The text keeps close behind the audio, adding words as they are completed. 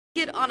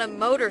Naked on a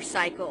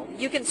motorcycle.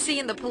 You can see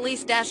in the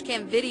police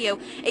dashcam video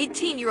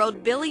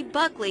 18-year-old Billy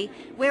Buckley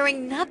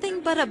wearing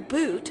nothing but a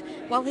boot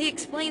while he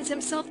explains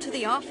himself to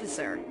the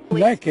officer.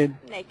 Naked?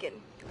 Naked.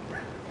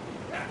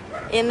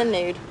 In the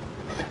nude.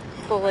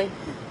 Fully.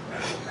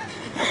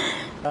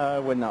 I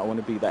would not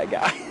want to be that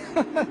guy.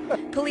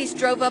 Police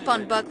drove up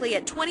on Buckley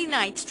at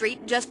 29th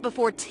Street just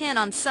before 10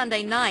 on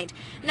Sunday night.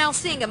 Now,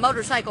 seeing a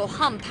motorcycle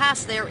hum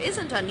past there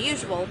isn't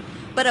unusual,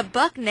 but a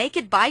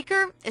buck-naked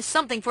biker is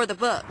something for the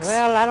books.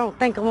 Well, I don't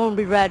think I want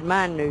to be riding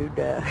mine nude.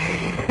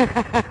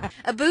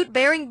 A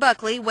boot-bearing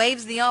Buckley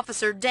waves the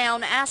officer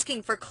down,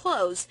 asking for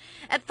clothes.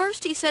 At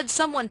first he said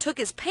someone took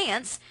his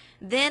pants.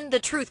 Then the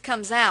truth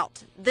comes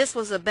out. This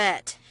was a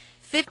bet.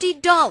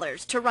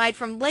 $50 to ride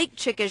from Lake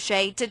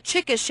Chickasha to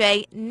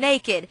Chickasha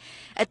naked.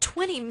 A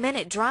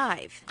 20-minute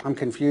drive. I'm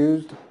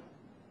confused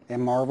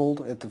and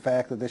marveled at the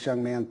fact that this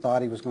young man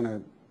thought he was going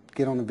to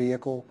get on the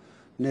vehicle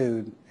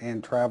nude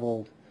and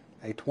travel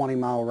a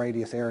 20-mile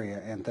radius area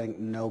and think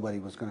nobody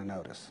was going to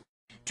notice.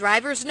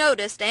 Drivers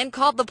noticed and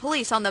called the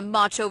police on the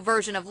macho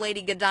version of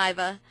Lady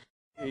Godiva.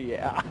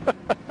 Yeah.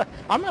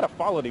 I might have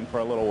followed him for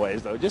a little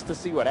ways, though, just to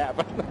see what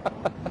happened.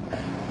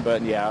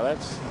 But, yeah,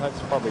 that's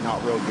probably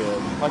not real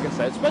good. Like I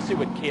said, especially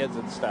with kids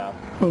and stuff.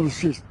 Well,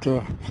 it's just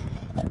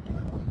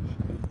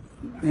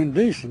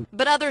indecent.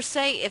 But others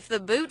say if the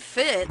boot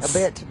fits... A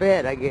bet's a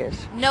bet, I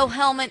guess. No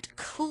helmet,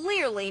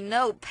 clearly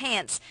no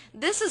pants.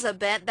 This is a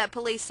bet that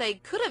police say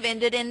could have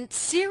ended in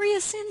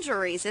serious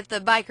injuries if the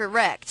biker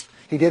wrecked.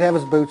 He did have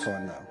his boots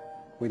on, though.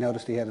 We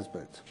noticed he had his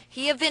boots.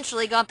 He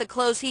eventually got the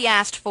clothes he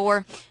asked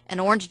for, an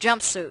orange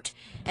jumpsuit.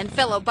 And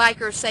fellow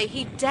bikers say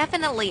he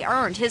definitely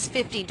earned his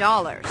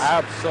 $50.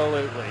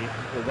 Absolutely.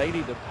 They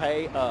need to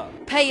pay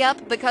up. Pay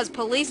up because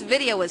police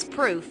video is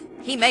proof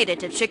he made it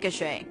to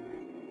Chickasha.